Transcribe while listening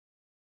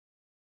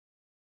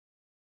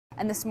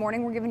And this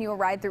morning, we're giving you a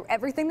ride through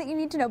everything that you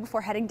need to know before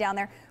heading down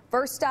there.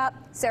 First stop,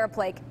 Sarah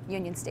Plake,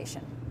 Union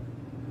Station.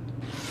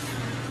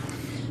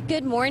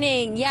 Good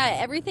morning. Yeah,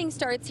 everything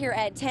starts here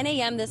at 10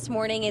 a.m. this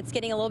morning. It's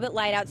getting a little bit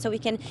light out, so we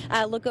can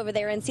look over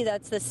there and see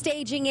that's the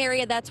staging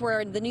area. That's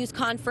where the news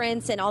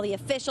conference and all the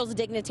officials,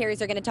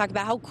 dignitaries are going to talk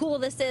about how cool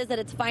this is, that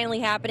it's finally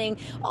happening.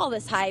 All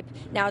this hype.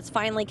 Now it's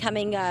finally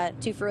coming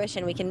to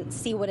fruition. We can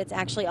see what it's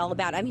actually all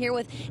about. I'm here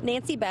with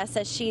Nancy Bess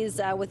as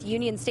she's with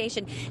Union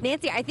Station.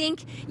 Nancy, I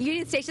think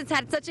Union Station's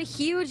had such a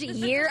huge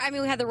year. I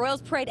mean, we had the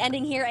Royals Parade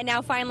ending here, and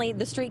now finally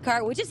the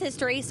streetcar, which is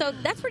history. So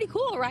that's pretty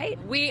cool, right?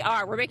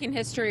 We're making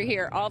history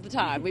here all the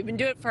time. We've been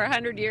doing it for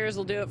 100 years.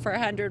 We'll do it for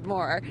 100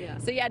 more. Yeah.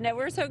 So yeah, no,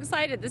 we're so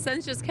excited. The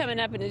sun's just coming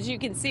up, and as you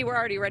can see, we're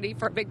already ready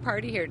for a big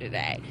party here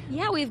today.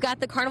 Yeah, we've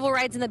got the carnival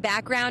rides in the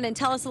background, and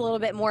tell us a little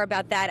bit more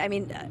about that. I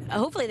mean,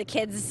 hopefully the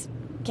kids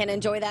can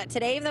enjoy that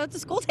today, even though it's a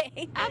school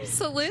day.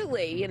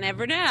 Absolutely. You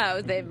never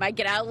know. They might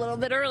get out a little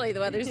bit early. The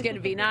weather's going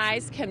to be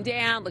nice. Come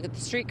down, look at the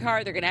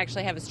streetcar. They're going to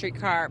actually have a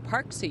streetcar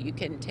park so you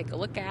can take a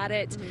look at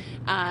it.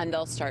 And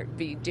they'll start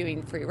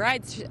doing free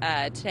rides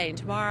today and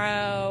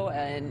tomorrow,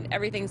 and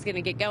everything's going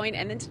to get going.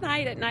 And then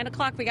tonight at 9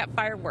 o'clock, we got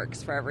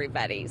fireworks for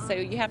everybody. So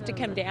you have to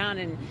come down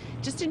and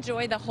just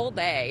enjoy the whole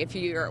day. If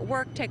you're at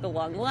work, take a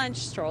long lunch,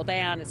 stroll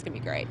down. It's going to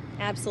be great.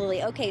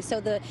 Absolutely. Okay,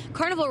 so the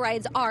carnival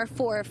rides are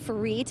for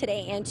free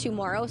today and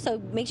tomorrow.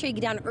 So make sure you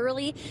get down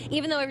early.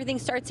 Even though everything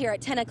starts here at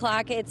 10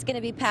 o'clock, it's going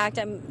to be packed.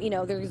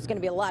 There's going to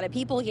be a lot of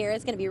people here.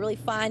 It's going to be really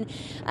fun.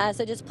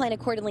 So just plan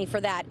accordingly for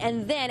that.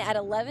 And then at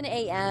 11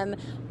 a.m.,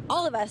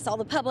 all of us, all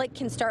the public,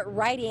 can start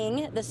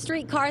riding the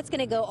streetcar. It's going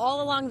to go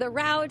all along the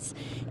route,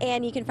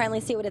 and you can finally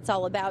see what it's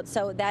all about.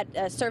 So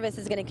that service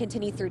is going to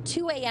continue through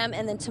 2 a.m.,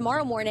 and then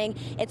tomorrow morning,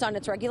 it's on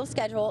its regular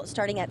schedule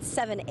starting at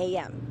 7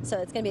 a.m. So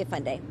it's going to be a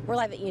fun day. We're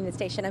live at Union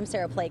Station. I'm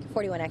Sarah Plake,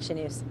 41 Action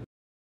News.